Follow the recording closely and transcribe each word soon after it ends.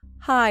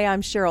Hi,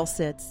 I'm Cheryl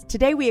Sitz.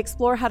 Today we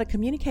explore how to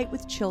communicate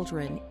with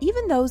children,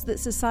 even those that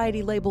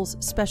society labels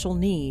special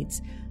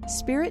needs,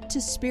 spirit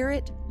to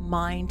spirit,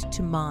 mind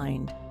to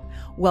mind.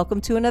 Welcome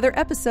to another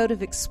episode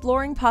of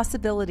Exploring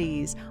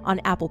Possibilities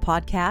on Apple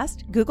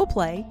Podcast, Google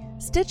Play,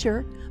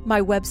 Stitcher, my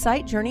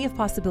website,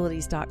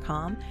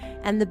 journeyofpossibilities.com,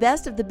 and the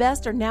best of the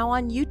best are now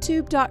on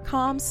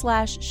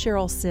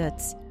youtube.com/Cheryl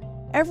Sitz.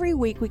 Every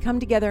week we come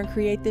together and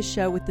create this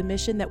show with the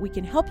mission that we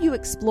can help you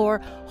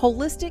explore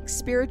holistic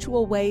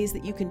spiritual ways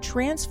that you can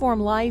transform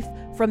life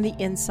from the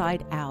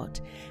inside out.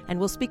 And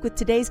we'll speak with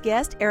today's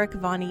guest, Eric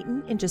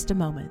VanEaton, in just a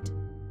moment.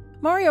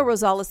 Mario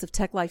Rosales of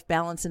Tech Life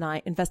Balance and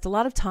I invest a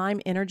lot of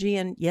time, energy,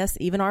 and yes,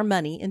 even our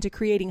money into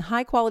creating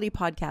high-quality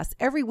podcasts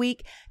every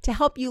week to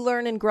help you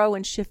learn and grow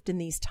and shift in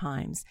these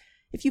times.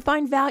 If you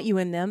find value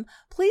in them,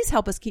 please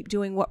help us keep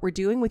doing what we're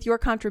doing with your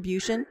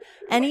contribution.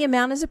 Any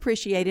amount is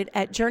appreciated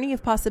at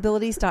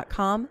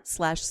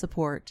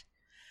journeyofpossibilities.com/support.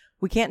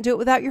 We can't do it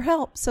without your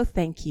help, so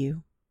thank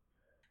you.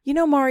 You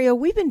know, Mario,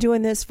 we've been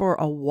doing this for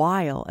a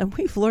while, and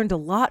we've learned a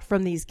lot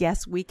from these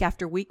guests week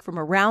after week from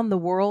around the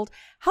world.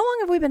 How long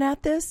have we been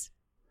at this?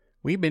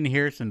 We've been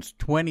here since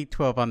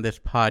 2012 on this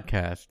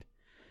podcast.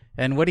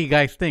 And what do you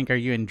guys think? Are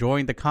you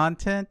enjoying the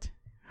content?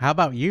 How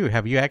about you?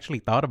 Have you actually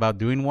thought about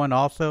doing one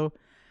also?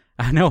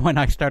 I know when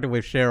I started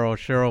with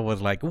Cheryl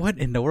was like, what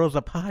in the world's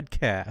a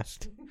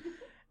podcast?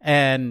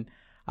 And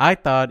I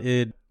thought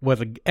it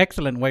was an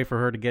excellent way for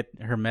her to get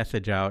her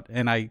message out.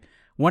 And I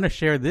want to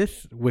share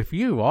this with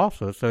you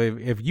also. So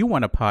if you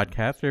want a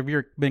podcast, or if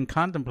you've been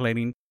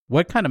contemplating,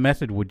 what kind of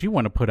message would you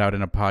want to put out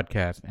in a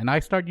podcast? And I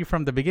start you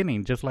from the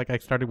beginning, just like I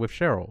started with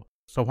Cheryl.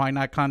 So why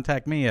not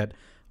contact me at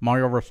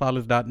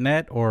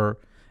mariorosales.net or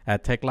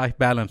at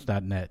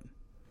techlifebalance.net.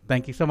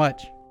 Thank you so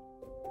much.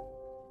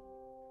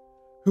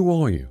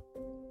 Who are you?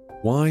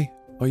 Why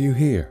are you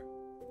here?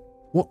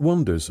 What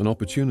wonders and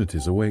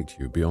opportunities await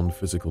you beyond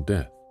physical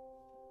death?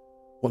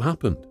 What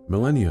happened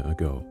millennia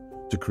ago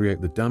to create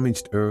the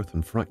damaged earth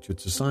and fractured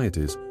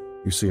societies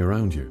you see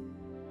around you?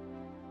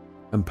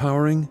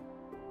 Empowering,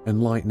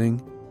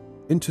 enlightening,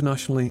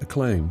 internationally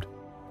acclaimed,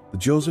 the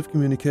Joseph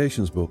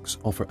Communications books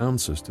offer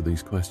answers to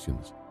these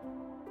questions.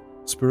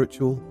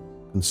 Spiritual,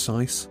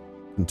 concise,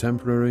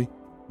 contemporary,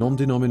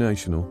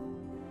 non-denominational,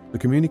 the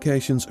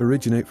communications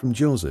originate from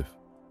Joseph,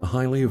 a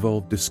highly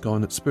evolved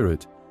discarnate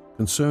spirit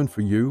concerned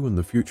for you and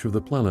the future of the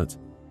planet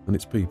and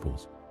its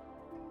peoples.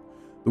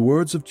 The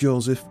words of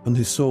Joseph and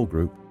his soul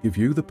group give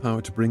you the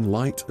power to bring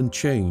light and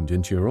change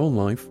into your own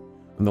life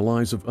and the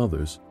lives of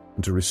others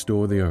and to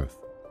restore the earth.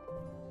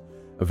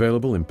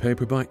 Available in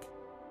paperback,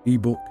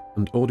 ebook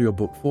and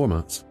audiobook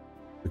formats,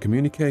 the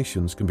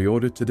communications can be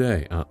ordered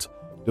today at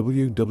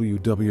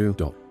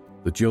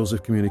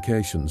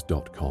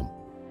www.thejosephcommunications.com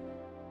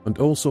and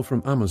also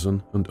from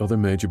Amazon and other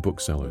major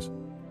booksellers.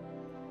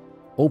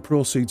 All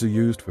proceeds are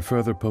used for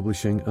further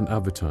publishing and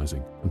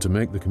advertising and to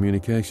make the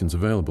communications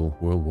available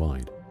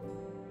worldwide.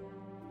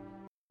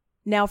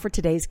 Now for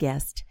today's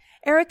guest.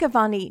 Erica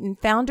VanEaton,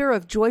 founder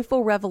of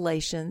Joyful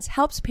Revelations,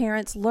 helps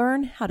parents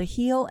learn how to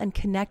heal and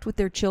connect with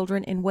their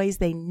children in ways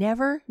they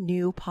never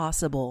knew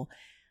possible.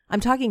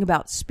 I'm talking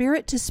about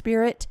spirit to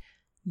spirit,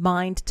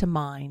 mind to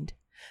mind.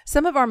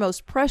 Some of our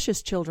most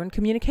precious children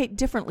communicate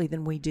differently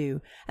than we do,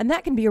 and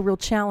that can be a real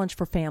challenge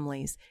for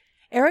families.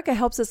 Erica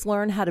helps us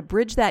learn how to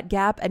bridge that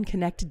gap and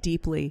connect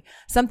deeply,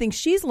 something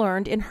she's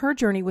learned in her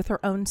journey with her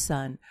own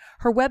son.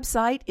 Her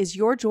website is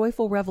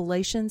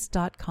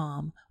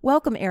yourjoyfulrevelations.com.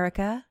 Welcome,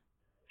 Erica.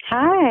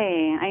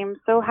 Hi, I am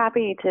so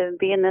happy to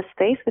be in this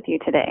space with you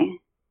today.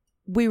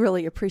 We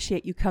really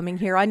appreciate you coming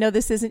here. I know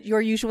this isn't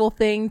your usual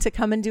thing to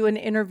come and do an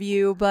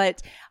interview,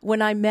 but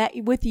when I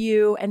met with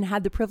you and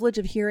had the privilege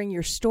of hearing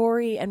your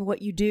story and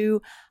what you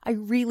do, I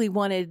really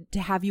wanted to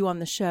have you on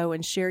the show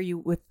and share you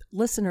with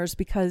listeners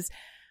because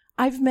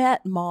I've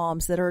met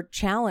moms that are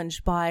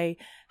challenged by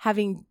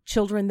having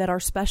children that are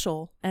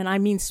special, and I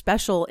mean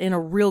special in a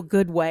real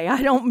good way.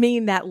 I don't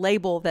mean that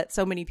label that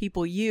so many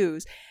people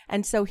use.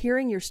 And so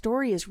hearing your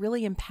story is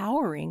really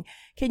empowering.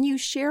 Can you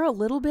share a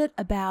little bit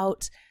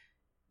about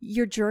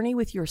your journey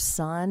with your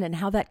son and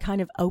how that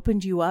kind of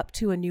opened you up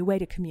to a new way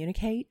to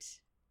communicate?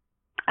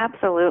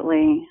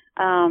 Absolutely.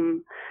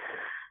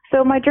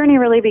 So my journey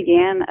really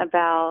began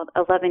about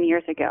 11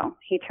 years ago.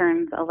 He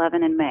turns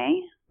 11 in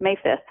May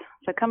 5th,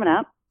 so coming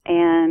up.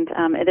 And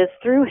it is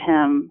through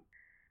him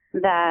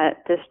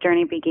that this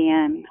journey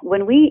began.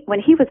 When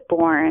he was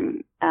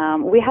born,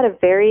 we had a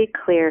very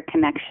clear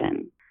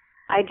connection.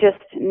 I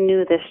just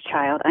knew this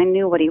child. I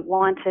knew what he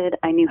wanted.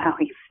 I knew how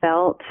he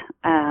felt.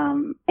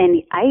 And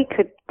I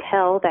could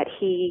tell that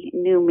he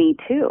knew me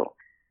too.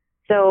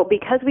 So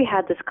because we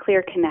had this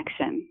clear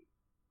connection,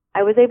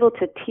 I was able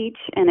to teach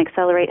and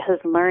accelerate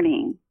his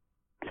learning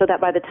so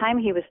that by the time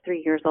he was 3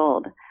 years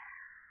old,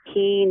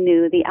 he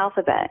knew the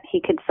alphabet. He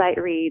could sight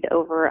read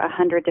over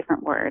 100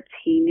 different words.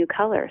 He knew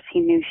colors. He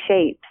knew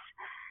shapes.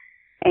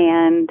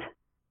 And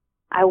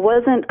I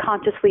wasn't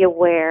consciously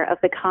aware of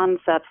the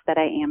concepts that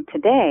I am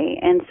today.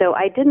 And so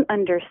I didn't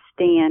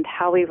understand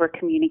how we were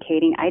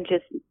communicating. I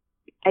just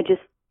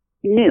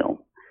knew.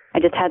 I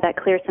just had that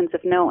clear sense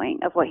of knowing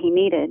of what he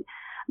needed.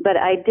 But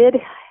I did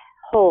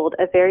hold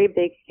a very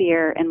big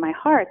fear in my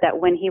heart that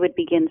when he would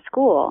begin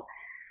school,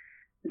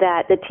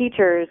 that the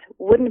teachers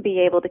wouldn't be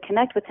able to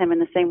connect with him in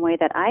the same way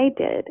that I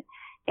did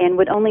and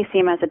would only see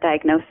him as a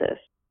diagnosis.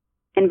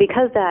 And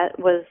because that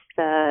was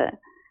the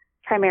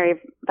primary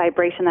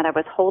vibration that I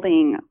was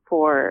holding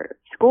for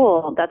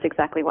school, that's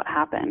exactly what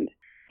happened.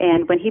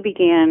 And when he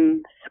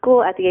began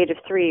school at the age of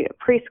 3,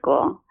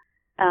 preschool,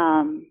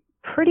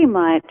 pretty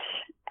much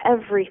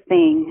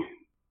everything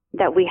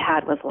that we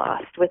had was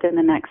lost within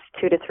the next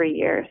 2 to 3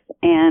 years.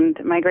 And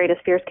my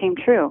greatest fears came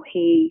true.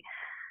 He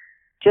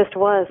just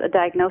was a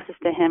diagnosis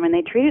to him, and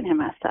they treated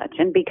him as such.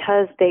 And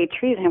because they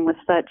treated him with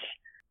such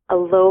a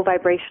low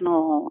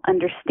vibrational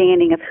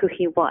understanding of who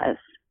he was,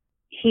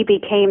 he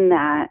became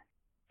that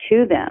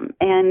to them,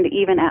 and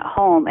even at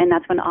home. And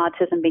that's when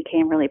autism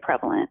became really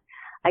prevalent.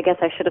 I guess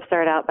I should have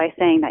started out by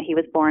saying that he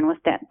was born with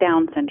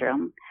Down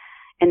syndrome,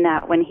 and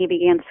that when he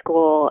began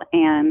school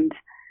and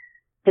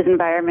his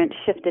environment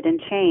shifted and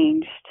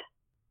changed,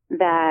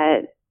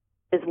 that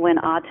is when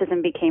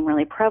autism became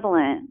really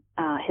prevalent.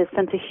 His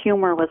sense of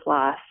humor was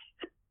lost.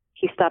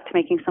 He stopped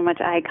making so much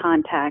eye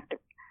contact.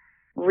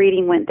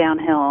 Reading went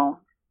downhill.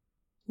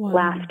 Wow.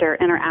 Laughter,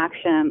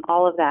 interaction,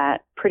 all of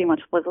that pretty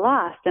much was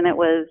lost. And it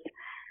was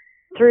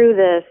through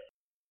this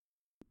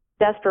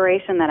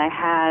desperation that I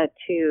had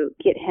to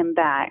get him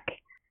back,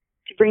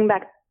 to bring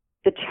back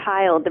the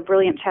child, the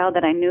brilliant child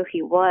that I knew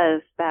he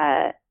was,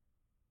 that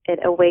it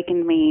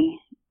awakened me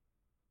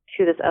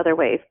to this other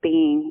way of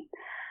being.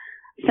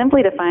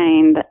 Simply to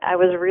find, I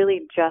was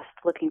really just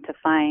looking to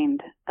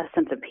find a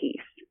sense of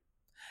peace.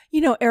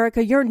 You know,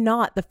 Erica, you're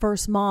not the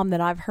first mom that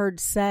I've heard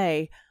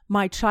say,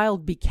 my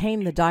child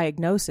became the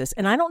diagnosis.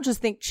 And I don't just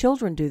think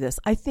children do this.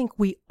 I think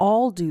we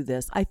all do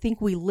this. I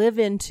think we live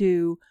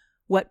into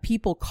what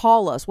people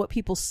call us, what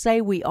people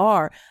say we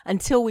are,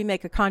 until we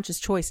make a conscious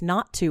choice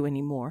not to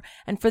anymore.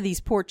 And for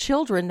these poor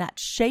children, that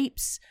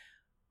shapes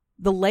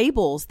the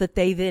labels that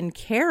they then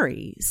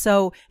carry.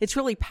 So it's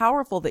really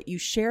powerful that you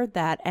shared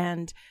that.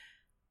 And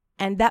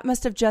that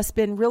must have just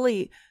been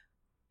really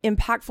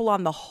impactful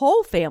on the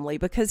whole family,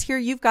 because here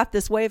you've got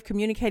this way of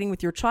communicating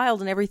with your child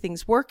and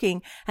everything's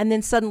working, and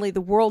then suddenly the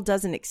world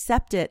doesn't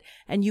accept it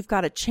and you've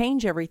got to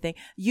change everything.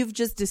 You've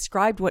just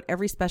described what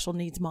every special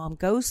needs mom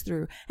goes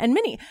through. And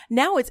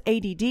now it's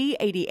ADD,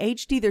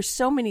 ADHD. There's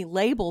so many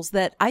labels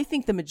that I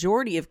think the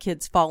majority of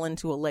kids fall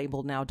into a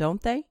label now,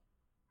 don't they?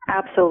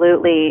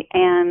 Absolutely.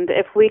 And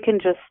if we can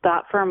just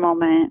stop for a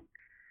moment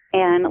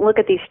and look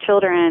at these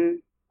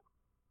children,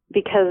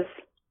 because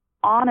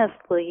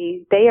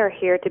honestly, they are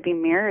here to be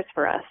mirrors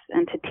for us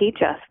and to teach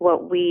us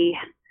what we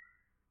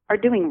are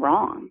doing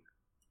wrong.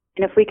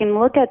 And if we can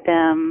look at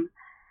them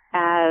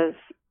as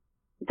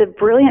the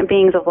brilliant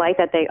beings of light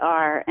that they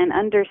are and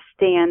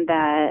understand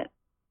that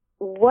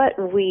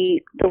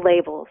the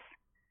labels,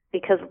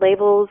 because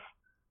labels,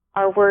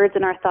 our words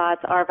and our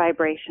thoughts are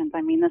vibrations.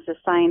 I mean, this is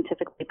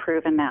scientifically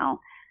proven now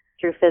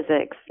through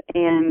physics.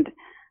 And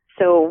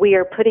so we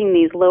are putting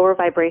these lower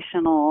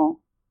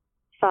vibrational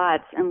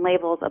thoughts and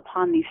labels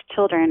upon these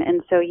children.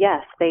 And so,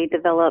 yes, they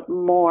develop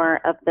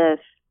more of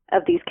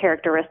these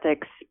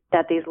characteristics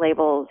that these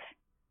labels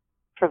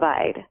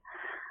provide.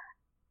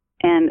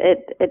 And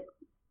it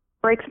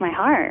breaks my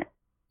heart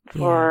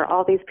for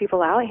all these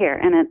people out here.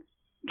 And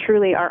it's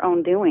truly our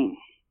own doing.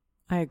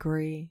 I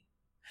agree.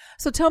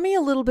 So tell me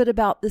a little bit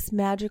about this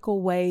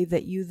magical way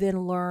that you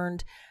then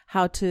learned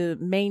how to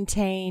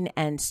maintain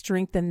and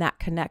strengthen that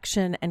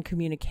connection and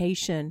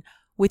communication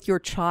with your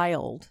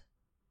child.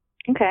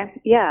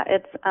 Okay. Yeah,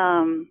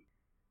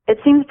 it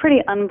seems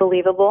pretty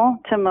unbelievable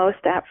to most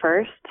at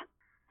first,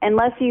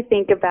 unless you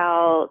think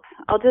about,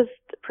 I'll just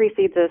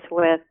precede this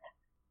with,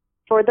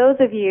 for those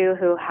of you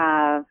who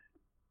have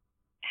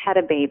had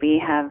a baby,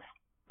 have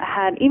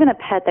had even a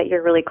pet that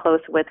you're really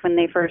close with, when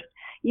they first,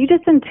 you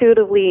just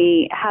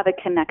intuitively have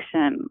a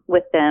connection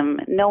with them,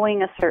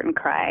 knowing a certain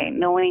cry,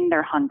 knowing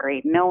they're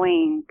hungry,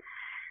 knowing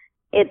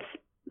it's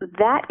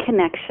that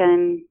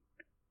connection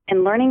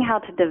and learning how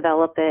to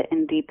develop it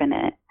and deepen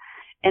it.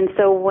 And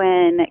so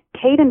when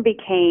Caden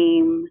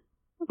became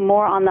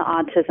more on the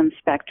autism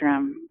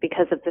spectrum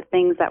because of the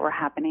things that were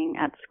happening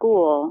at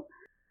school,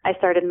 I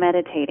started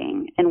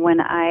meditating. And when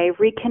I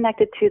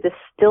reconnected to the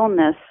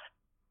stillness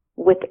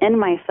within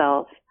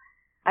myself,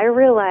 I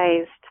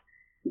realized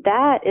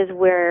that is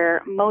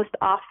where most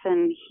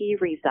often he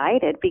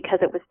resided, because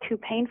it was too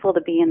painful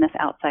to be in this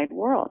outside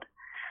world.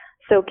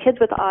 So kids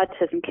with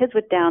autism, kids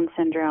with Down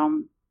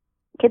syndrome,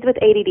 kids with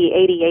ADD,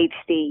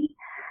 ADHD,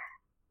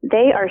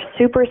 they are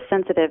super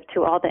sensitive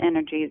to all the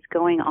energies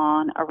going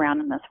on around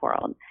in this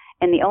world.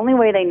 And the only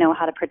way they know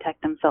how to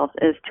protect themselves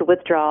is to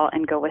withdraw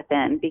and go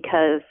within,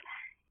 because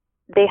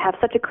they have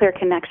such a clear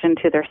connection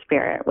to their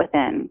spirit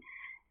within.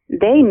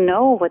 They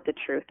know what the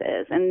truth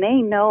is, and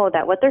they know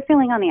that what they're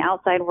feeling on the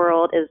outside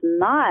world is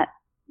not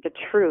the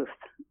truth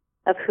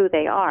of who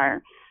they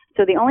are.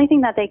 So the only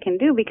thing that they can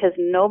do, because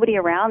nobody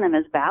around them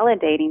is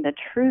validating the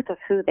truth of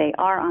who they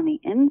are on the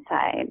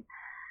inside,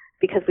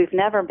 because we've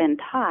never been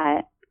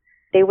taught,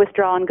 they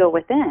withdraw and go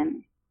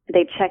within.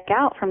 They check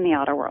out from the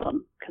outer world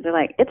because they're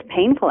like, it's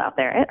painful out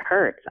there. It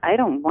hurts. I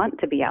don't want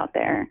to be out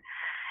there.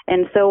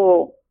 And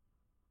so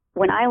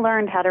when I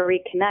learned how to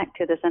reconnect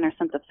to this inner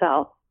sense of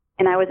self,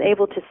 and I was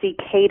able to see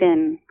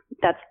Caden,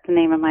 that's the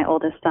name of my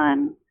oldest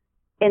son,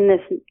 in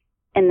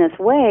this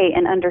way,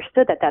 and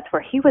understood that that's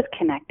where he was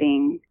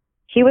connecting,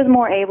 he was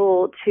more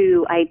able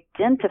to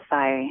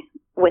identify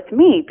with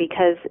me,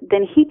 because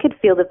then he could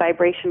feel the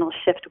vibrational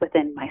shift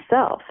within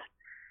myself.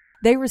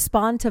 They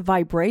respond to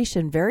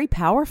vibration very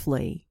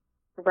powerfully.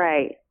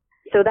 Right.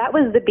 So that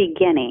was the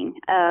beginning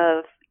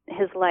of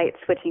his light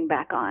switching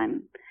back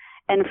on.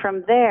 And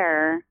from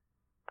there,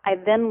 I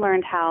then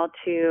learned about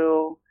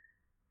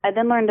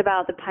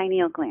the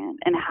pineal gland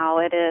and how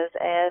it is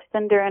a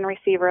sender and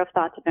receiver of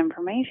thoughts of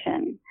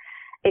information.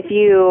 At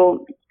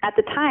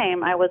the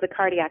time, I was a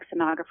cardiac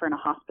sonographer in a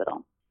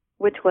hospital,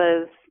 which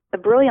was a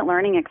brilliant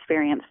learning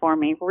experience for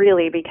me,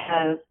 really,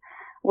 because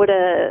what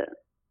an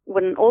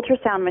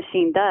ultrasound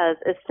machine does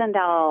is send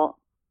out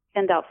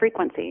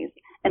frequencies,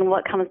 and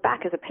what comes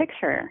back is a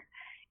picture.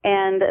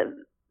 And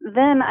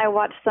then I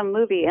watched some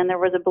movie, and there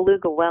was a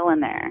beluga whale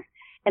in there.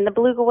 And the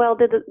beluga whale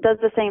does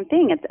the same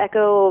thing. It's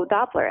echo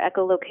Doppler,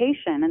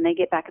 echolocation, and they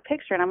get back a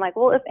picture. And I'm like,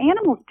 well, if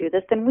animals do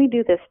this, then we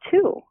do this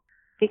too,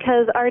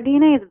 because our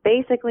DNA is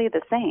basically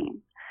the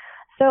same.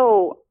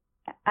 So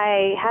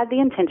I had the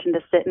intention to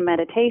sit in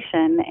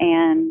meditation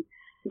and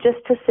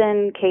just to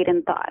send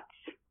Caden thoughts.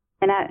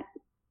 And at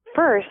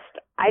first,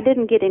 I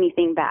didn't get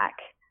anything back,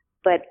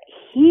 but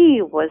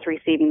he was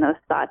receiving those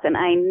thoughts, and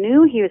I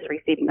knew he was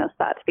receiving those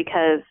thoughts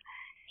because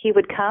he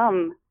would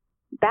come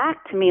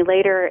back to me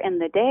later in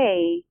the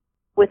day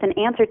with an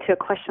answer to a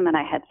question that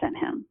I had sent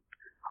him,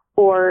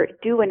 or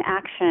do an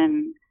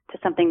action to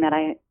something that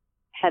I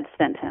had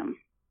sent him.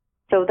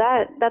 So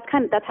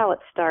that's how it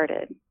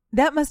started.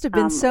 That must have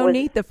been so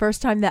neat the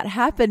first time that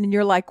happened, and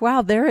you're like,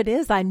 wow, there it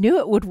is. I knew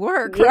it would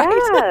work, yes,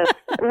 right?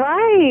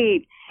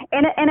 Right.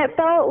 And it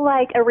felt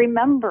like a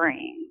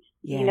remembering,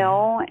 you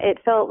know, it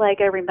felt like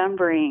a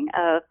remembering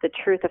of the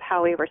truth of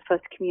how we were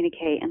supposed to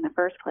communicate in the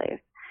first place.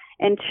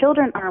 And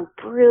children are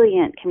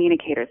brilliant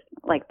communicators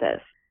like this.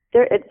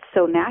 It's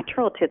so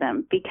natural to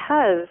them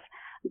because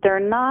they're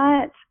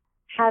not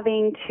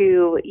having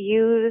to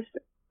use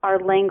our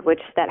language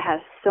that has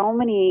so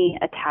many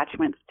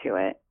attachments to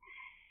it.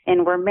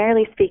 And we're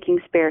merely speaking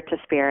spirit to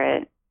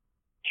spirit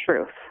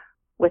truth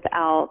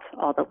without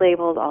all the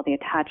labels, all the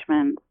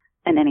attachments,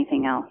 and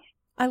anything else.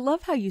 I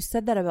love how you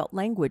said that about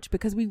language,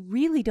 because we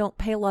really don't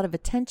pay a lot of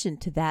attention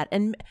to that.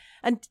 And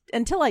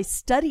until I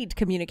studied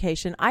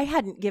communication, I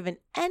hadn't given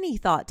any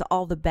thought to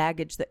all the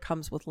baggage that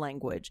comes with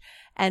language.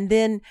 And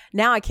then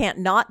now I can't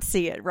not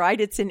see it, right?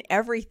 It's in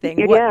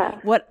everything. Yeah.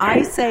 What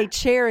I say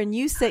chair and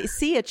you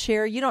see a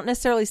chair, you don't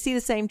necessarily see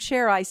the same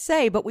chair I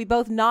say, but we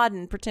both nod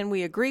and pretend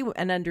we agree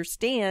and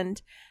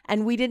understand,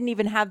 and we didn't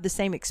even have the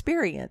same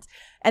experience.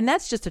 And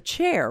that's just a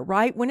chair,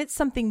 right? When it's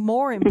something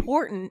more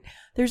important,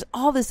 there's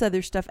all this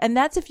other stuff. And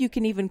that's if you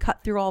can even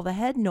cut through all the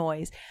head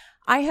noise.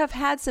 I have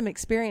had some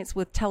experience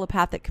with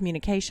telepathic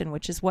communication,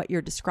 which is what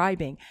you're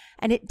describing.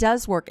 And it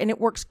does work. And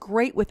it works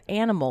great with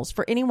animals.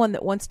 For anyone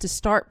that wants to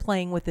start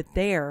playing with it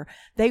there,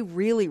 they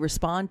really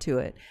respond to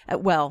it.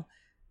 Well,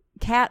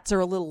 cats are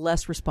a little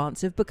less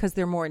responsive because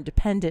they're more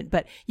independent,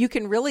 but you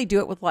can really do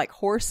it with, like,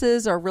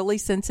 horses are really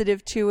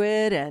sensitive to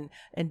it,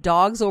 and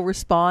dogs will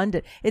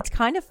respond. It's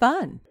kind of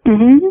fun.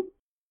 Mm-hmm.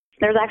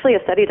 There's actually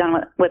a study done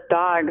with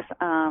dogs,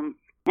 and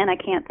I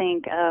can't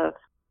think of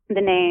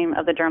the name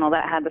of the journal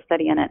that had the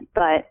study in it,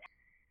 but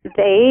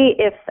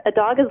if a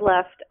dog is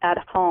left at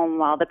home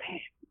while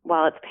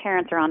its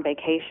parents are on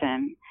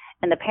vacation,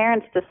 and the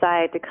parents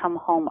decide to come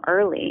home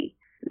early,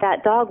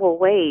 that dog will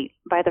wait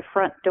by the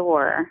front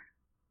door,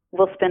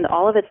 will spend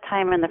all of its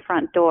time in the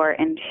front door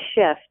and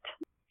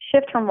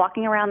shift from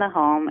walking around the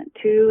home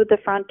to the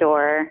front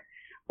door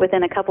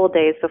within a couple of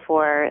days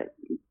before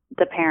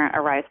the parent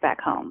arrives back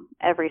home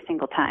every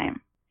single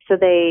time. So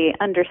they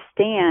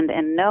understand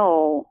and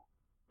know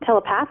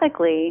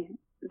telepathically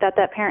that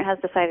parent has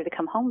decided to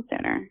come home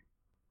sooner.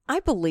 I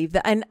believe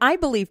that. And I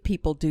believe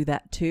people do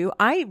that too.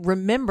 I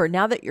remember,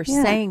 now that you're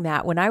saying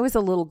that, when I was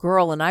a little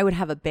girl and I would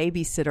have a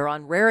babysitter,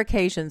 on rare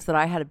occasions that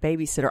I had a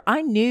babysitter,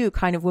 I knew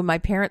kind of when my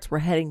parents were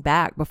heading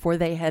back before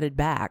they headed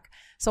back.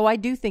 So I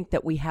do think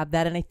that we have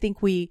that. And I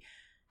think we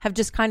have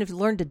just kind of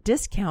learned to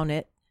discount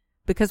it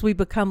because we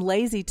become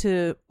lazy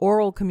to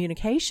oral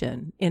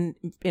communication in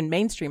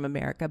mainstream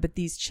America. But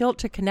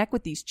to connect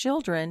with these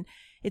children,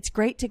 it's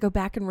great to go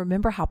back and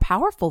remember how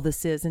powerful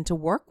this is and to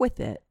work with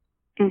it.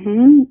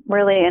 Mm-hmm.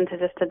 Really, and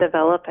to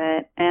develop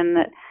it.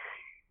 And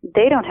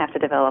they don't have to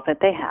develop it.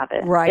 They have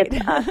it. Right.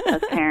 It's us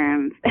as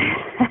parents.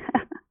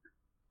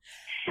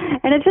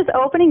 And it's just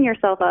opening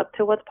yourself up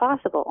to what's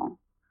possible.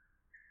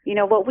 You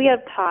know, what we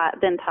have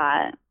been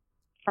taught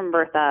from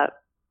birth up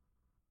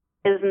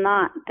is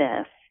not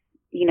this.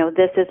 You know,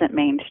 this isn't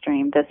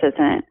mainstream. This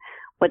isn't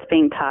what's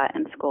being taught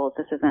in schools.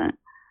 This isn't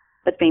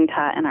what's being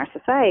taught in our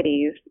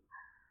societies.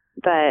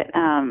 But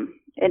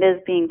it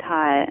is being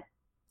taught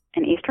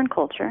in Eastern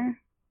culture,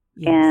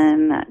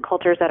 and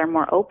cultures that are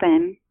more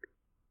open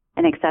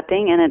and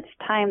accepting. And it's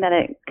time that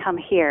it come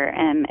here.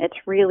 And it's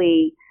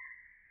really,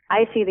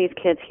 I see these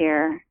kids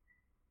here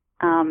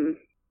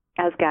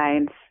as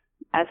guides,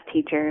 as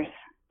teachers,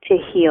 to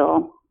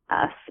heal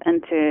us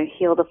and to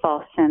heal the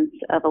false sense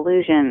of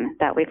illusion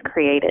that we've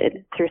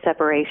created through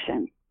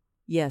separation.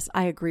 Yes,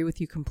 I agree with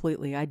you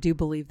completely. I do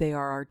believe they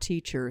are our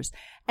teachers.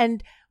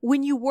 And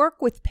when you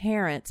work with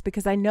parents,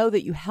 because I know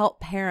that you help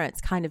parents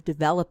kind of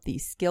develop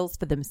these skills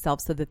for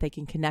themselves so that they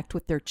can connect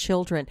with their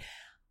children.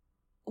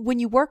 When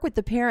you work with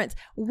the parents,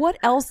 what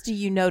else do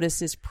you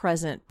notice is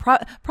present?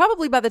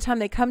 Probably by the time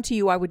they come to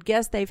you, I would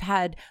guess they've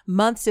had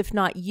months, if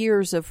not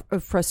years, of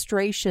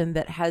frustration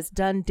that has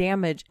done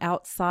damage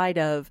outside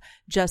of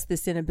just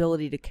this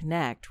inability to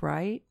connect,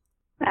 right?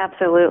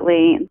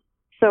 Absolutely.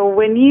 So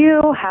when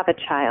you have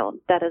a child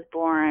that is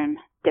born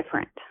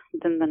different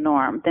than the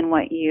norm, than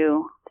what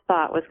you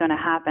thought was going to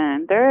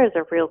happen, there is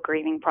a real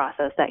grieving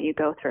process that you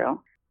go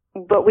through.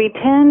 But we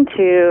tend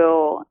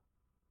to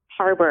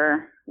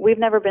harbor, we've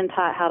never been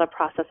taught how to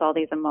process all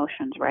these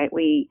emotions, right?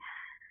 We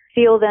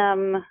feel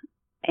them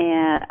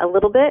a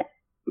little bit,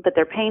 but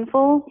they're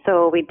painful.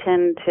 So we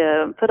tend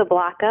to put a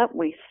block up.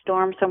 We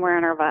storm somewhere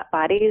in our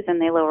bodies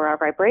and they lower our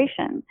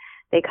vibration.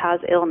 They cause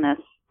illness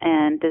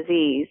and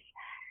disease.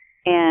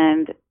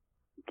 And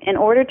in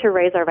order to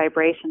raise our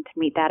vibration to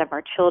meet that of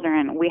our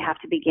children, we have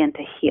to begin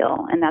to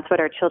heal. And that's what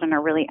our children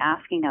are really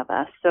asking of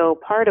us. So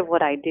part of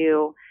what I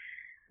do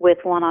with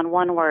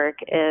one-on-one work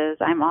is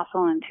I'm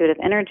also an intuitive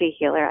energy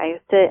healer. I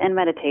sit in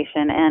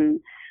meditation, and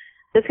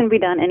this can be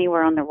done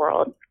anywhere in the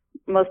world.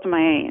 Most of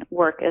my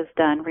work is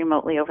done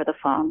remotely over the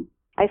phone.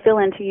 I feel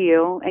into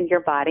you and your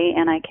body,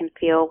 and I can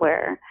feel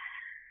where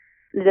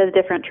the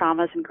different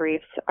traumas and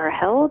griefs are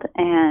held,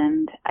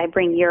 and I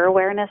bring your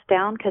awareness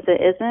down because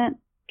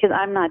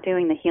I'm not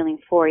doing the healing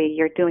for you.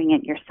 You're doing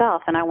it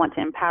yourself, and I want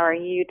to empower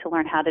you to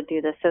learn how to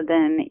do this so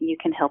then you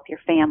can help your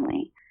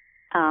family.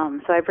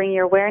 So I bring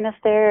your awareness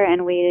there,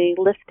 and we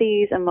lift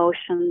these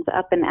emotions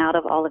up and out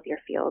of all of your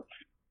fields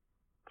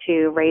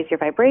to raise your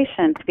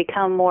vibration, to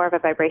become more of a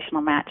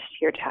vibrational match to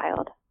your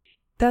child.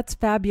 That's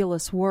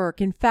fabulous work.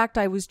 In fact,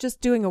 I was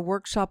just doing a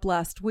workshop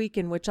last week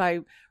in which I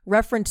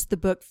referenced the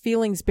book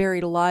Feelings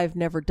Buried Alive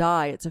Never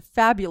Die. It's a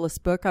fabulous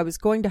book. I was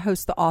going to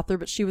host the author,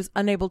 but she was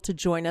unable to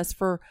join us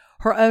for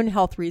her own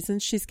health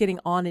reasons. She's getting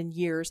on in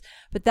years,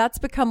 but that's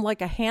become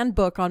like a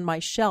handbook on my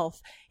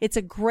shelf. It's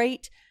a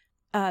great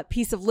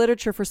piece of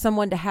literature for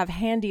someone to have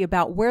handy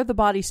about where the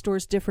body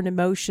stores different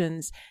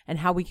emotions and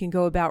how we can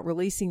go about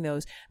releasing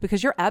those.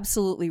 Because you're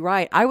absolutely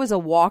right. I was a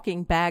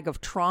walking bag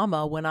of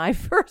trauma when I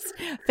first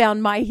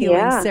found my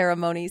healing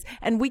ceremonies,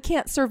 and we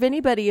can't serve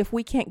anybody if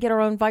we can't get our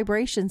own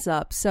vibrations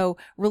up. So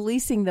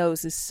releasing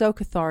those is so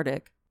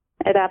cathartic.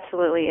 It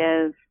absolutely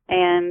is.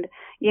 And,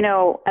 you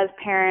know, as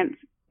parents,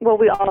 well,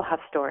 we all have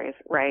stories,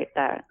 right,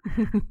 that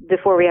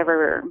before we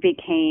ever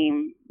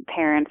became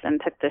parents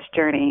and took this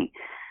journey.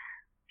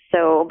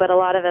 So, but a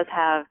lot of us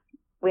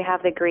we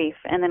have the grief,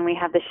 and then we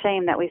have the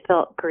shame that we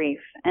felt grief,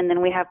 and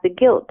then we have the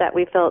guilt that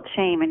we felt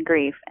shame and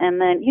grief.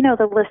 And then, you know,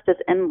 the list is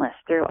endless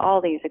through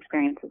all these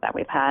experiences that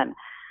we've had.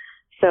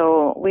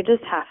 So we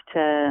just have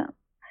to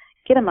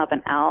get them up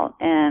and out.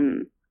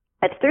 And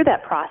it's through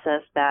that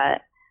process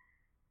that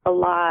a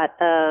lot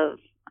of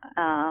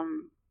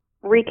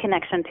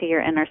reconnection to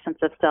your inner sense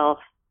of self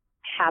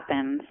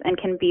happens and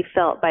can be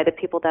felt by the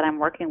people that I'm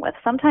working with.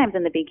 Sometimes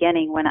in the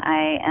beginning when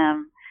I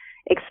am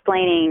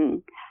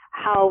explaining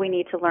how we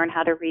need to learn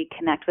how to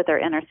reconnect with our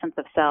inner sense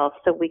of self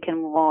so we can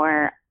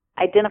more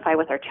identify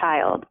with our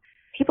child,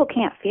 people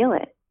can't feel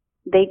it.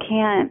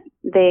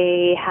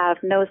 They have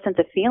no sense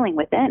of feeling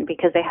within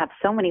because they have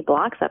so many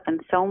blocks up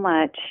and so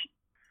much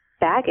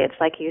baggage,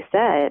 like you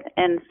said.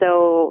 And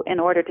so in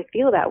order to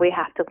feel that, we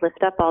have to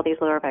lift up all these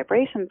lower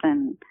vibrations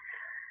and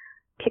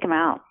kick them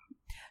out.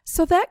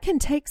 So that can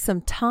take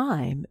some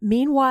time.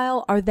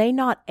 Meanwhile, are they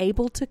not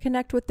able to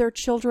connect with their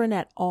children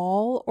at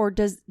all, or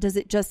does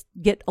it just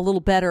get a little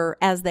better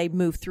as they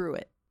move through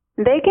it?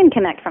 They can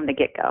connect from the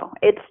get-go.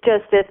 It's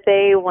just if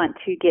they want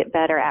to get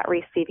better at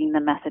receiving the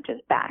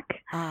messages back.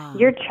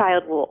 Your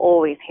child will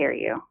always hear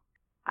you.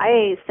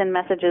 I send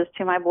messages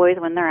to my boys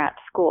when they're at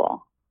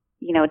school,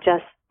 you know,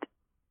 just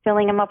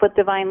filling them up with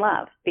divine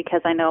love,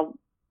 because I know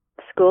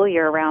school,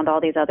 you're around all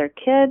these other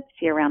kids,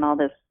 you're around all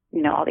this,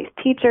 you know, all these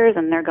teachers,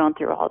 and they're going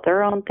through all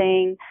their own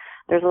thing.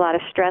 There's a lot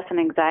of stress and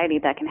anxiety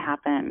that can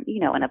happen, you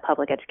know, in a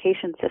public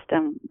education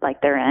system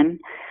like they're in,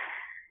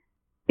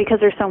 because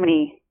there's so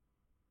many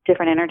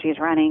different energies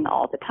running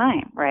all the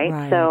time,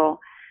 right? So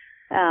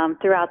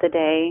throughout the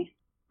day,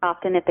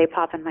 often if they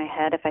pop in my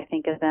head, if I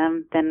think of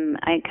them, then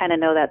I kind of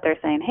know that they're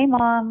saying, hey,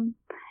 Mom.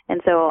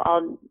 And so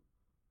I'll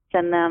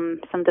send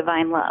them some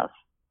divine love,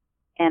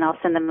 and I'll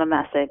send them a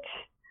message,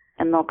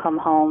 and they'll come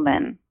home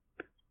and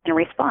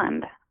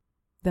respond.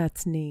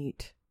 That's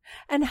neat.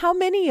 And how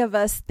many of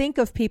us think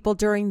of people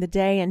during the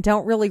day and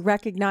don't really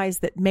recognize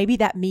that maybe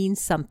that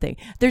means something?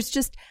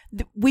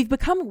 We've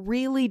become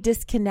really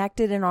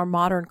disconnected in our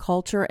modern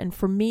culture. And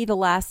for me, the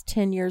last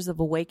 10 years of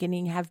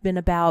awakening have been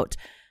about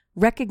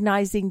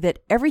recognizing that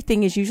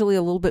everything is usually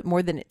a little bit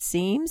more than it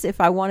seems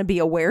if I want to be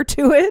aware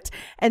to it,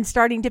 and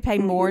starting to pay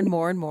more and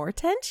more and more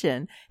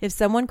attention. If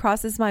someone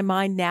crosses my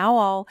mind now,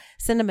 I'll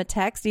send them a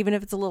text, even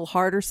if it's a little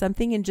hard or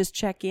something, and just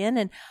check in.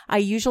 And I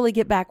usually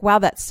get back, wow,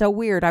 that's so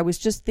weird. I was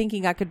just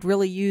thinking I could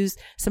really use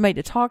somebody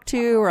to talk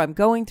to, or I'm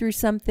going through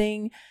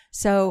something.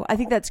 So I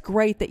think that's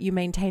great that you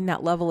maintain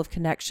that level of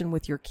connection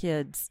with your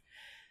kids.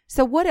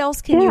 So what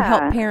else can you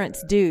help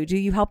parents do? Do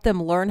you help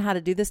them learn how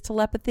to do this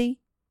telepathy?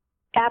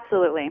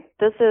 Absolutely.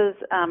 This is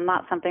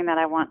not something that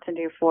I want to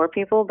do for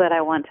people, but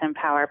I want to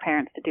empower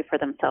parents to do for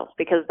themselves,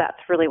 because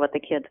that's really what the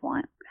kids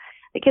want.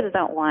 The kids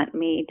don't want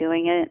me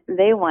doing it.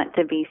 They want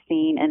to be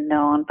seen and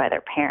known by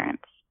their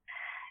parents.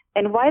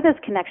 And why this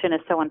connection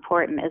is so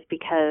important is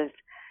because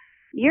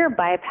you're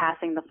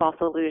bypassing the false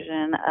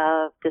illusion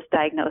of this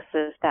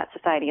diagnosis that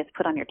society has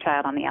put on your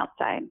child on the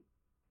outside.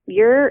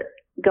 You're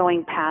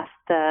going past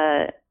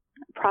the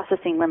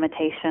processing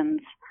limitations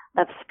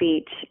of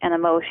speech and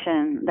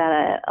emotion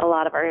that a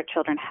lot of our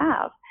children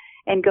have,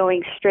 and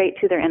going straight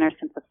to their inner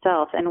sense of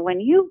self. And when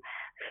you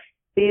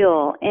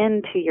feel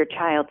into your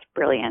child's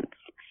brilliance,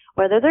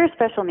 whether they're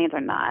special needs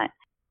or not,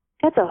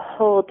 that's a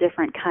whole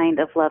different kind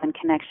of love and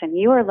connection.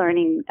 You are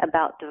learning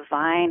about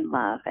divine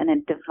love and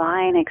a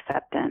divine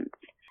acceptance,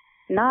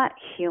 not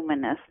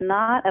humanness,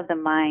 not of the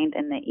mind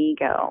and the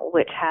ego,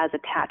 which has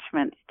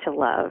attachments to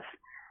love.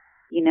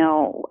 You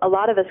know, a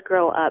lot of us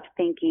grow up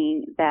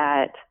thinking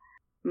that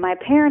my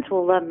parents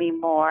will love me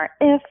more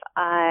if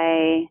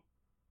I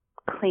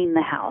clean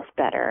the house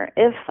better,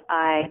 if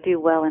I do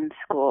well in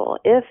school,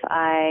 if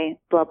I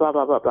blah, blah,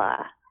 blah, blah,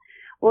 blah.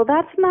 Well,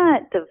 that's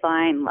not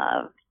divine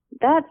love.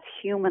 That's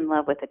human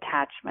love with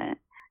attachment.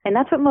 And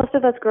that's what most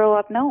of us grow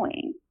up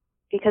knowing,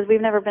 because we've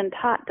never been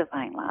taught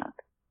divine love.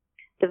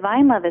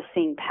 Divine love is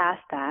seeing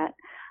past that,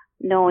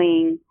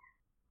 knowing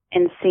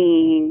and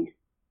seeing,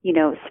 you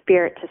know,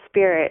 spirit to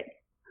spirit,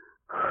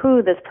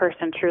 who this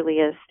person truly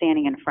is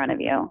standing in front of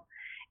you.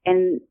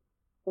 And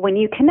when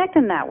you connect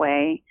in that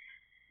way,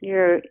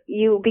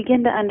 you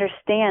begin to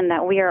understand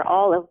that we are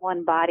all of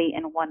one body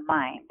and one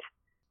mind,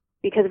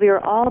 because we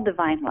are all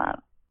divine love,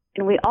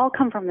 and we all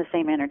come from the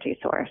same energy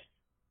source,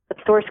 the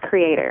source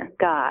creator,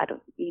 God,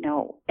 you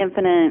know,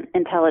 infinite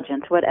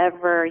intelligence,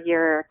 whatever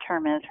your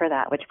term is for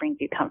that, which brings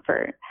you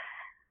comfort.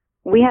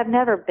 We have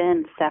never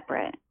been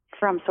separate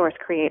from source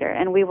creator,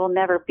 and we will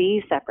never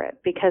be separate,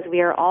 because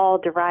we are all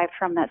derived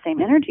from that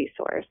same energy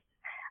source.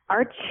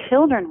 Our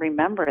children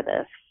remember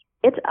this.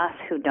 It's us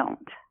who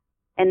don't.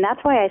 And that's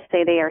why I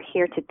say they are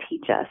here to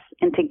teach us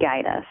and to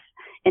guide us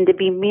and to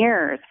be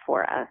mirrors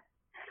for us.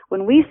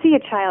 When we see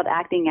a child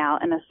acting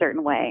out in a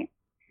certain way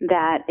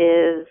that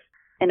is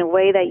in a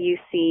way that you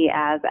see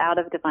as out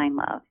of divine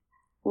love,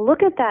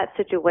 look at that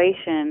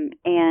situation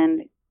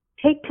and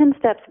take 10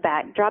 steps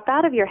back, drop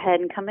out of your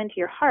head and come into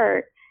your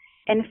heart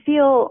and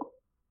feel,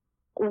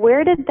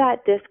 where did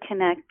that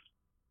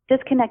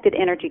disconnected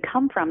energy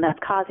come from that's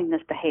causing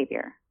this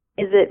behavior?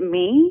 Is it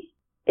me?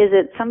 Is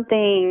it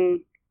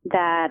something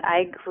that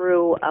I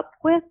grew up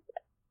with?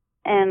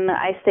 And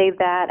I say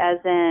that as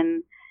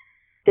in,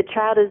 the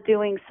child is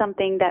doing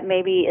something that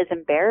maybe is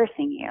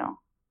embarrassing you,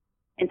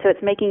 and so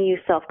it's making you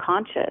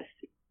self-conscious.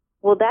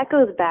 Well, that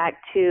goes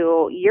back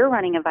to you're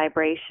running a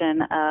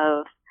vibration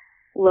of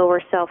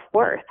lower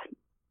self-worth.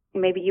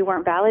 Maybe you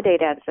weren't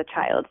validated as a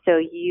child, so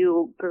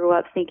you grew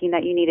up thinking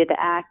that you needed to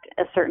act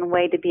a certain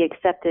way to be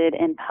accepted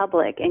in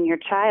public, and your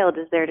child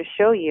is there to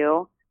show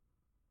you,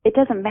 it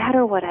doesn't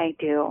matter what I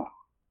do,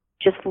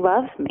 just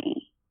love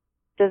me.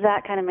 Does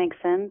that kind of make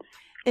sense?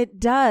 It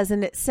does,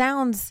 and it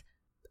sounds,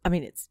 I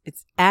mean, it's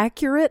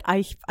accurate.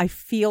 I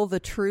feel the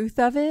truth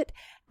of it.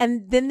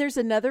 And then there's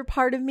another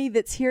part of me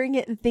that's hearing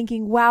it and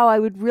thinking, wow, I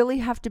would really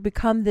have to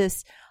become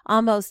this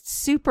almost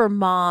super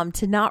mom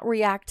to not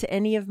react to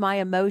any of my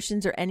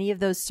emotions or any of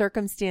those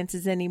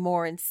circumstances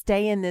anymore and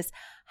stay in this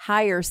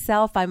higher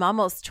self. I'm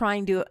almost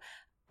trying to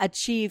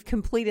achieve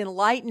complete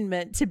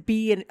enlightenment to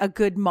be a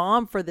good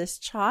mom for this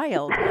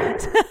child.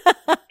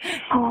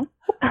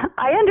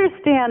 I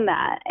understand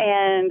that.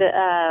 And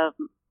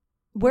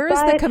where is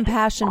the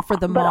compassion for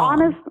the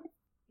mom?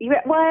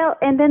 Well,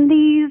 and then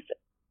these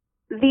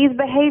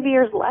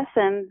behaviors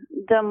lessen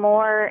the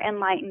more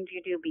enlightened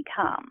you do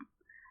become.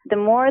 The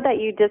more that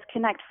you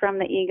disconnect from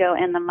the ego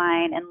and the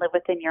mind and live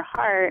within your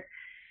heart,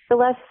 the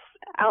less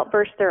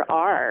outbursts there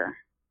are.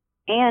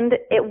 And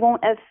it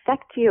won't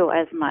affect you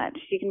as much.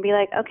 You can be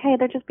like, okay,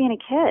 they're just being a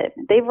kid.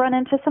 They've run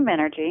into some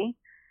energy.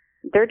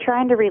 They're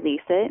trying to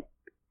release it.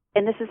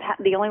 And this is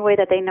the only way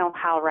that they know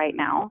how right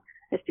now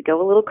is to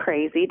go a little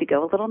crazy, to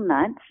go a little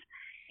nuts.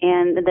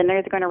 And then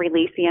they're going to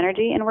release the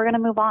energy and we're going to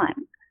move on.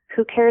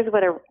 Who cares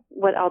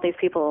what all these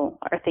people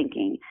are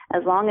thinking?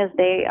 As long as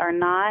they are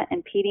not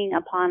impeding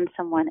upon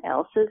someone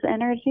else's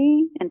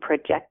energy and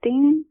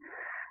projecting,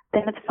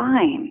 then it's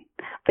fine.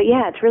 But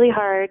yeah, it's really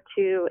hard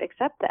to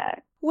accept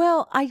that.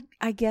 Well,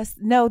 I guess,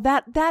 no,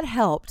 that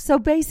helped. So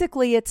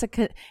basically it's a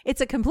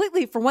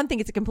completely, for one thing,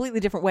 it's a completely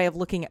different way of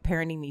looking at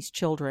parenting these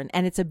children.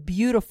 And it's a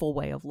beautiful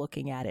way of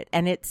looking at it.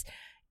 And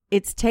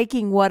it's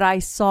taking what I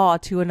saw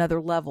to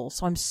another level.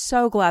 So I'm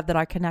so glad that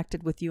I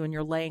connected with you and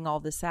you're laying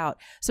all this out.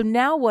 So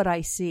now what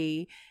I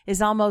see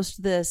is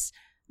almost this,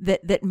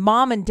 that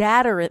mom and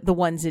dad are the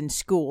ones in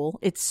school.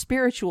 It's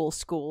spiritual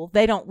school.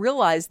 They don't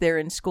realize they're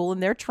in school,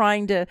 and they're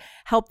trying to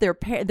help their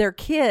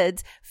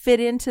kids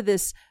fit into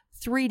this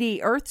 3D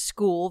Earth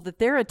school that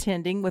they're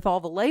attending with all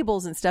the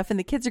labels and stuff. And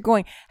the kids are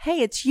going,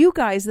 hey, it's you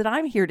guys that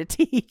I'm here to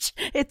teach.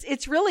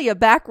 It's really a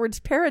backwards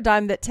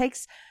paradigm that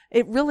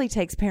really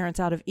takes parents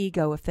out of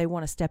ego if they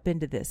want to step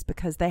into this,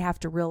 because they have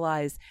to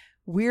realize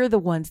we're the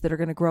ones that are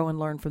going to grow and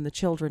learn from the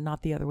children,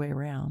 not the other way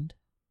around.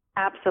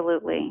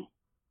 Absolutely.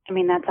 I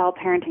mean, that's all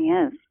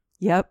parenting is.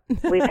 Yep.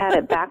 We've had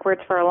it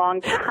backwards for a long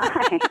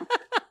time.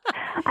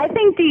 I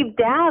think deep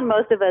down,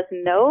 most of us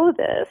know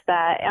this,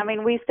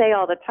 we say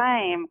all the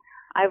time,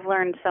 I've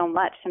learned so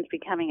much since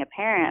becoming a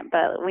parent,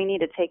 but we need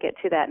to take it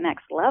to that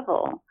next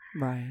level.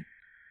 Right.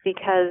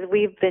 Because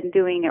we've been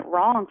doing it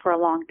wrong for a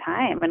long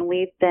time, and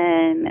we've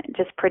been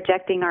just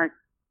projecting our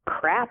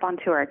crap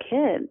onto our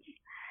kids.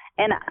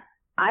 And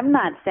I'm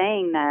not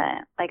saying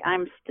that,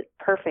 I'm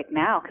perfect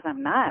now, because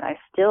I'm not. I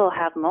still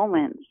have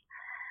moments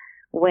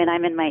when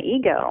I'm in my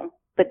ego,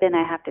 but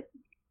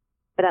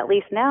at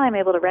least now I'm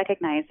able to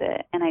recognize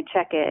it, and I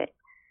check it.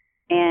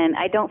 And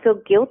I don't feel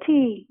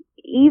guilty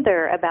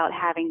either about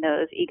having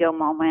those ego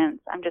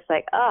moments. I'm just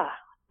like,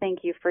 thank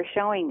you for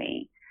showing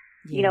me.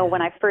 Yeah.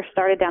 When I first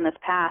started down this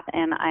path,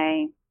 and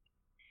I,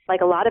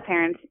 like a lot of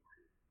parents,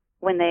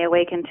 when they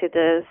awaken to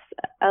this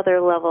other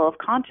level of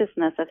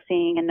consciousness of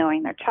seeing and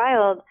knowing their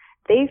child,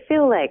 they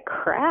feel like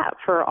crap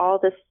for all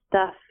this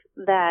stuff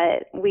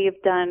that we've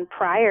done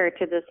prior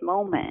to this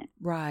moment.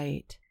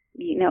 Right.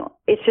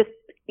 It's just,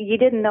 you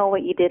didn't know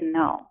what you didn't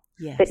know.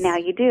 Yes. But now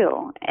you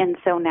do. And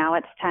so now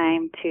it's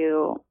time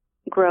to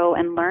grow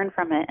and learn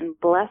from it and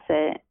bless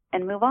it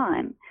and move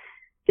on.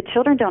 The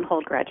children don't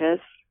hold grudges.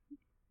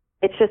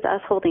 It's just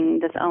us holding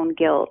this own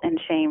guilt and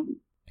shame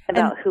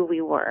about who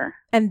we were.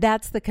 And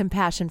that's the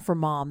compassion for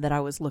mom that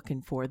I was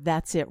looking for.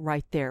 That's it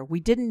right there.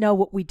 We didn't know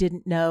what we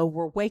didn't know.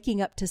 We're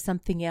waking up to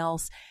something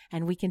else,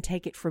 and we can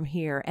take it from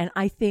here. And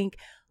I think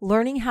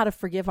learning how to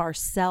forgive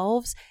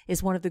ourselves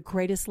is one of the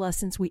greatest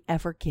lessons we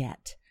ever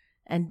get.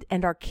 And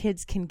our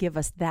kids can give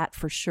us that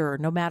for sure,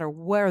 no matter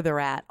where they're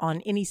at,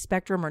 on any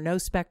spectrum or no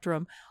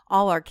spectrum.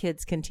 All our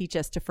kids can teach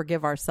us to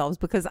forgive ourselves,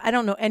 because I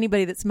don't know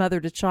anybody that's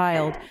mothered a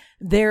child,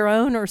 their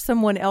own or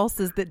someone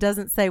else's, that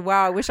doesn't say,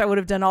 wow, I wish I would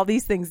have done all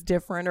these things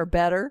different or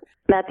better.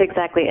 That's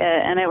exactly it.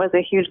 And it was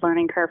a huge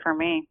learning curve for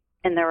me.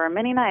 And there were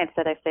many nights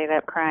that I stayed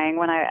up crying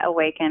when I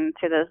awakened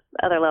to this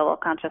other level of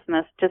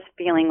consciousness, just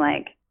feeling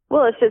like,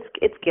 well,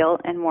 it's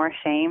guilt and more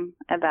shame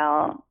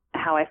about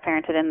how I've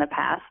parented in the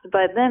past.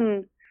 But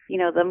then,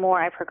 the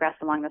more I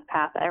progressed along this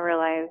path, I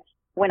realized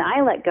when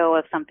I let go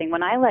of something,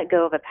 when I let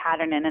go of a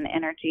pattern and an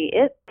energy,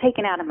 it's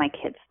taken out of my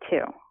kids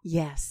too.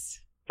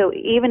 Yes. So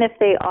even if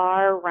they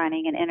are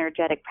running an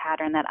energetic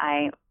pattern that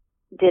I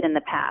did in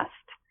the past,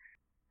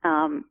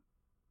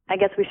 I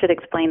guess we should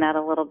explain that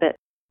a little bit.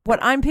 What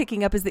I'm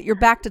picking up is that you're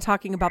back to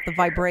talking about the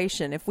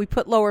vibration. If we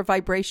put lower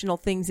vibrational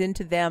things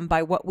into them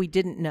by what we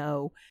didn't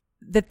know,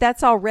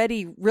 that's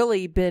already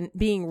really been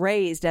being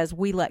raised as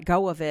we let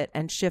go of it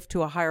and shift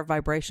to a higher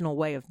vibrational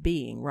way of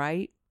being,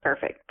 right?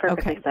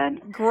 Perfectly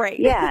said. Great.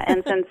 Yeah,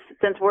 and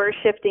since we're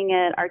shifting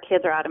it, our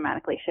kids are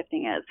automatically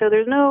shifting it. So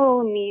there's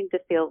no need to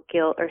feel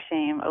guilt or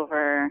shame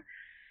over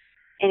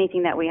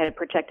anything that we had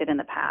projected in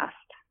the past,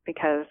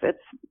 because it's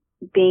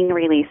being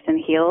released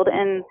and healed.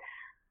 And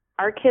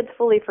our kids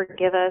fully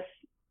forgive us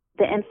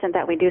the instant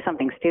that we do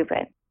something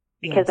stupid,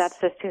 because that's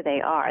just who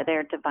they are.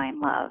 They're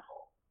divine love.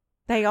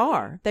 They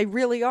are. They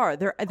really are.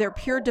 They're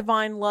pure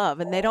divine love,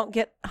 and they don't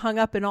get hung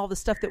up in all the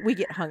stuff that we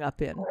get hung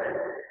up in.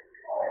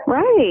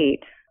 Right.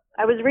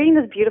 I was reading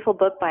this beautiful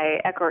book by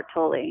Eckhart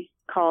Tolle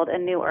called A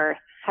New Earth.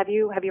 Have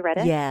you read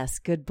it? Yes,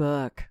 good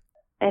book.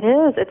 It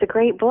is. It's a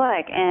great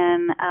book.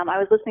 And I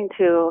was listening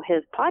to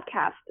his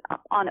podcast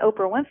on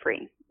Oprah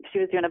Winfrey. She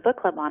was doing a book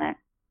club on it.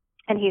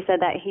 And he said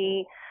that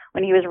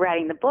when he was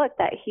writing the book,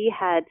 that he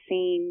had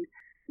seen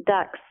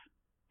ducks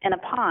in a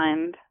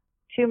pond,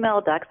 2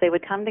 male ducks. They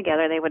would come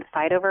together, they would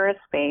fight over a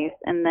space,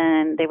 and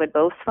then they would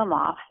both swim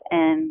off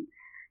and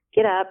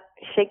get up,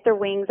 shake their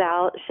wings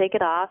out, shake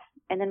it off,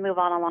 and then move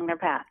on along their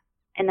path.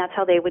 And that's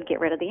how they would get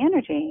rid of the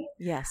energy.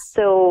 Yes.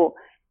 So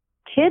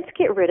kids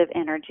get rid of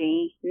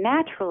energy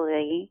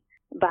naturally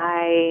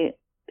by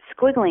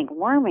squiggling,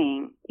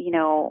 worming,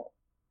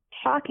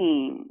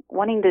 talking,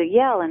 wanting to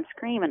yell and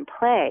scream and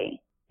play.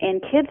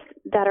 And kids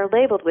that are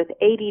labeled with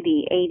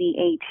ADD,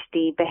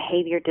 ADHD,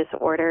 behavior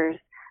disorders,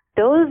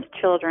 those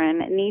children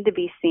need to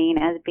be seen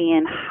as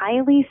being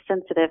highly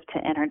sensitive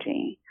to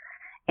energy.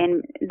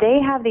 And they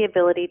have the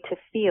ability to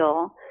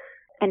feel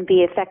and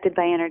be affected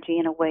by energy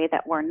in a way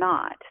that we're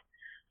not.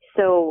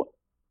 So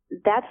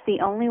that's the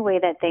only way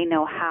that they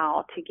know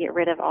how to get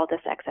rid of all this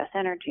excess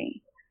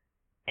energy.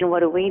 And what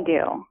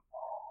do?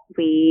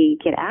 We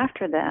get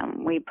after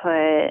them. We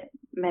put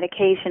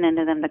medication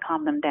into them to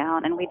calm them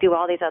down, and we do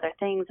all these other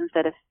things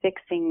instead of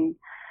fixing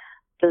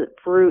the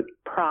root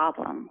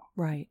problem.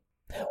 Right.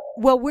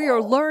 Well, we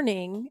are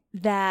learning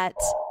that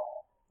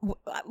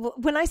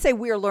when I say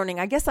we are learning,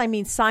 I guess I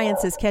mean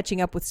science is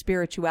catching up with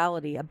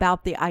spirituality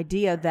about the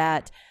idea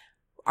that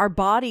our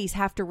bodies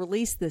have to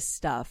release this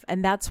stuff.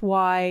 And that's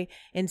why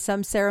in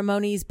some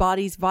ceremonies,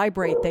 bodies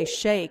vibrate, they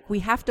shake. We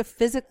have to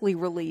physically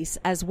release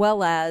as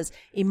well as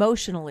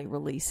emotionally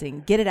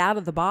releasing, get it out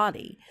of the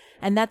body.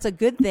 And that's a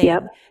good thing.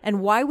 Yep. And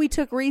why we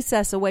took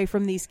recess away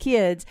from these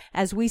kids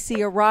as we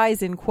see a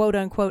rise in quote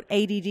unquote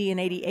ADD and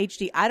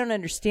ADHD, I don't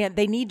understand.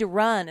 They need to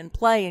run and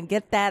play and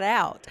get that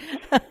out.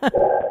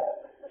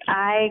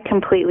 I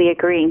completely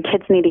agree.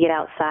 Kids need to get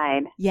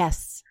outside.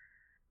 Yes.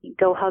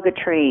 Go hug a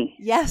tree.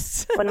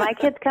 Yes. When my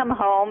kids come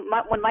home,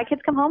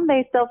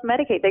 they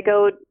self-medicate.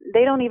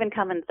 They don't even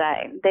come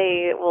inside.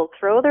 They will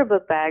throw their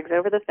book bags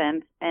over the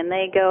fence and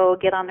they go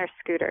get on their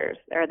scooters,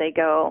 or they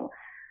go,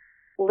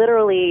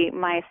 literally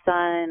my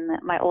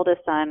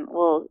oldest son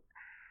will,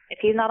 if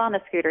he's not on a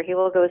scooter, he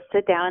will go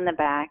sit down in the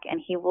back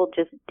and he will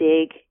just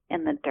dig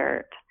in the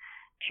dirt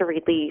to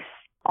release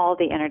all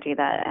the energy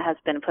that has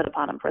been put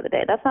upon him for the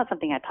day. That's not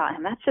something I taught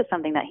him. That's just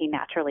something that he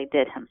naturally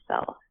did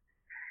himself.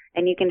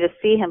 And you can just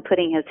see him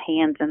putting his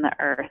hands in the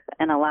earth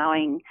and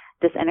allowing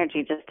this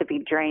energy just to be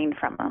drained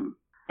from him.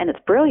 And it's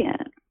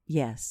brilliant.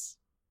 Yes.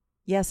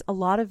 Yes, a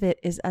lot of it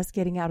is us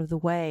getting out of the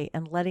way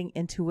and letting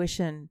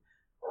intuition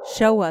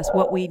show us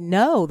what we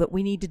know that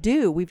we need to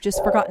do. We've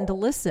just forgotten to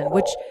listen,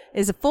 which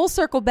is a full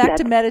circle back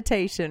to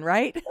meditation,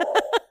 right?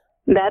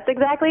 That's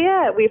exactly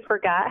it. We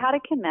forgot how to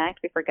connect.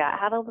 We forgot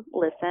how to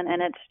listen.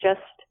 And it's just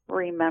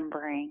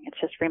remembering.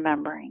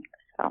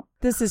 So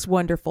this is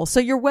wonderful. So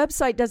your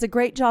website does a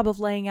great job of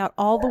laying out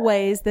all the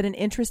ways that an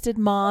interested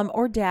mom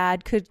or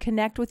dad could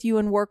connect with you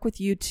and work with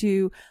you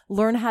to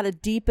learn how to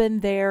deepen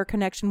their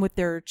connection with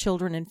their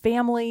children and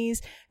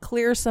families,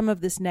 clear some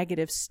of this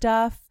negative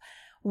stuff.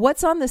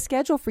 What's on the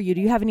schedule for you?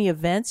 Do you have any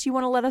events you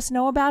want to let us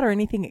know about or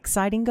anything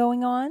exciting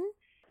going on?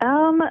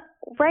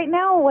 Right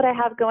now, what I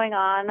have going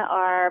on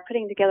are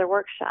putting together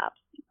workshops.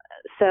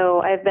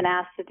 So I've been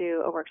asked to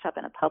do a workshop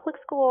in a public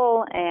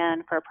school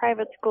and for a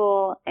private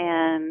school.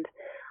 And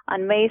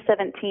on May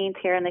 17th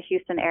here in the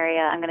Houston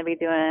area, I'm going to be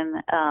doing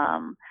a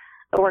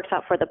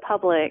workshop for the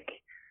public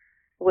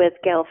with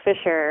Gail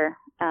Fisher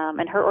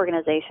and her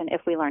organization,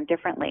 If We Learn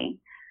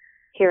Differently,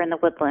 here in the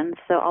Woodlands.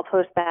 So I'll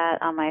post that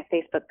on my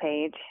Facebook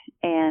page.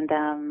 And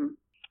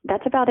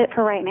that's about it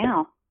for right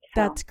now.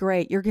 That's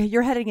great.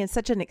 You're heading in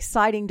such an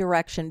exciting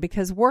direction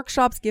because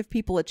workshops give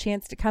people a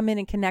chance to come in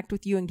and connect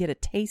with you and get a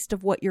taste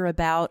of what you're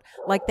about,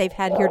 like they've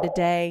had here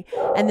today,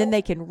 and then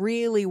they can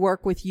really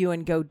work with you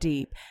and go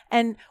deep.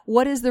 And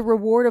what is the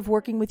reward of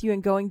working with you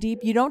and going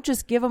deep? You don't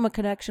just give them a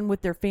connection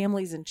with their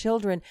families and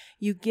children.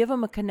 You give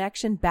them a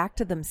connection back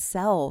to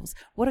themselves.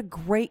 What a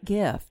great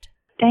gift.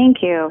 Thank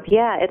you.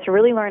 Yeah, it's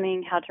really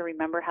learning how to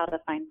remember how to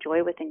find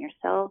joy within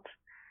yourself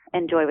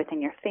and joy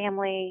within your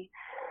family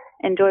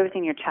and joy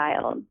within your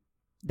child.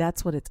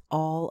 That's what it's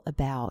all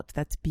about.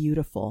 That's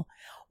beautiful.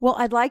 Well,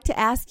 I'd like to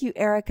ask you,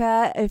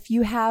 Erica, if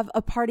you have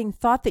a parting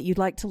thought that you'd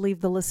like to leave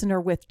the listener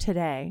with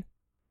today.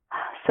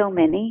 So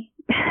many.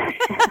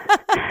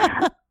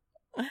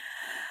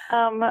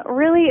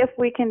 Really, if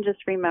we can just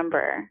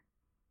remember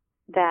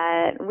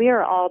that we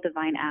are all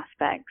divine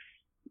aspects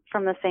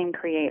from the same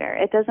creator.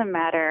 It doesn't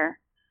matter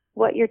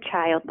what your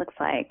child looks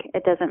like.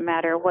 It doesn't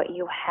matter what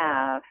you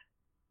have.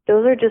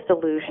 Those are just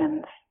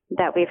illusions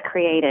that we've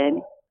created.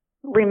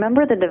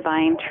 Remember the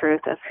divine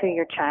truth of who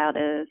your child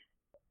is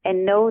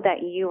and know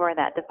that you are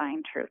that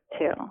divine truth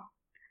too.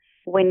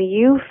 When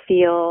you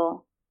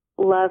feel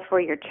love for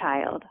your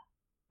child,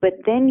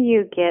 but then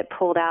you get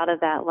pulled out of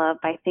that love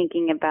by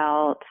thinking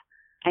about,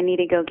 I need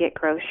to go get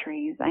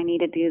groceries, I need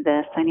to do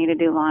this, I need to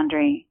do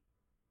laundry.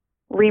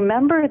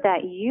 Remember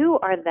that you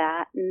are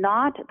that,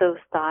 not those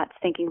thoughts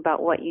thinking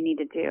about what you need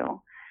to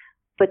do.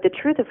 But the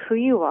truth of who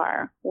you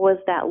are was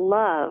that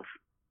love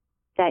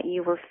that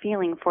you were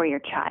feeling for your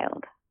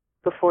child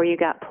before you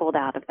got pulled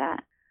out of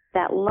that.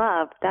 That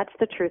love, that's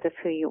the truth of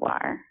who you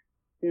are,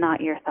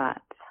 not your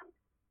thoughts.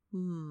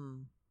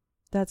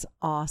 That's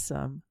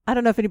awesome. I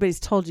don't know if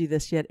anybody's told you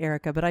this yet,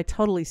 Erica, but I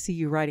totally see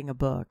you writing a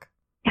book.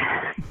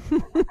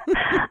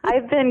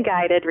 I've been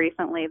guided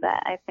recently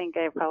that I think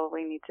I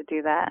probably need to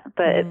do that,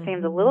 but it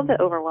seems a little bit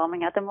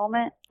overwhelming at the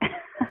moment.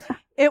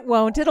 It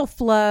won't. It'll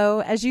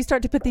flow. As you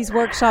start to put these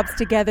workshops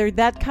together,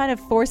 that kind of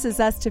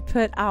forces us to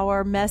put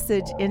our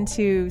message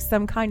into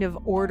some kind of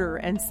order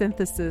and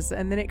synthesis,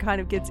 and then it kind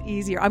of gets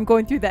easier. I'm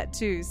going through that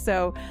too.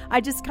 So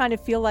I just kind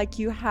of feel like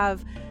you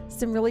have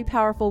some really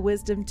powerful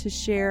wisdom to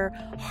share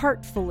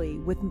heartfully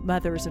with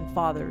mothers and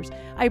fathers.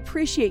 I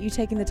appreciate you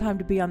taking the time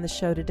to be on the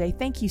show today.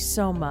 Thank you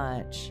so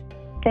much.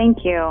 Thank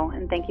you.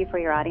 And thank you for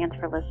your audience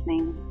for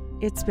listening.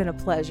 It's been a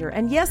pleasure.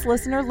 And yes,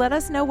 listener, let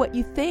us know what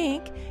you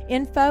think.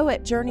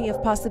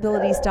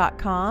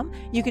 info@journeyofpossibilities.com.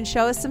 You can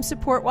show us some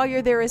support while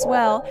you're there as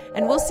well.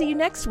 And we'll see you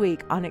next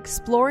week on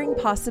Exploring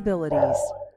Possibilities.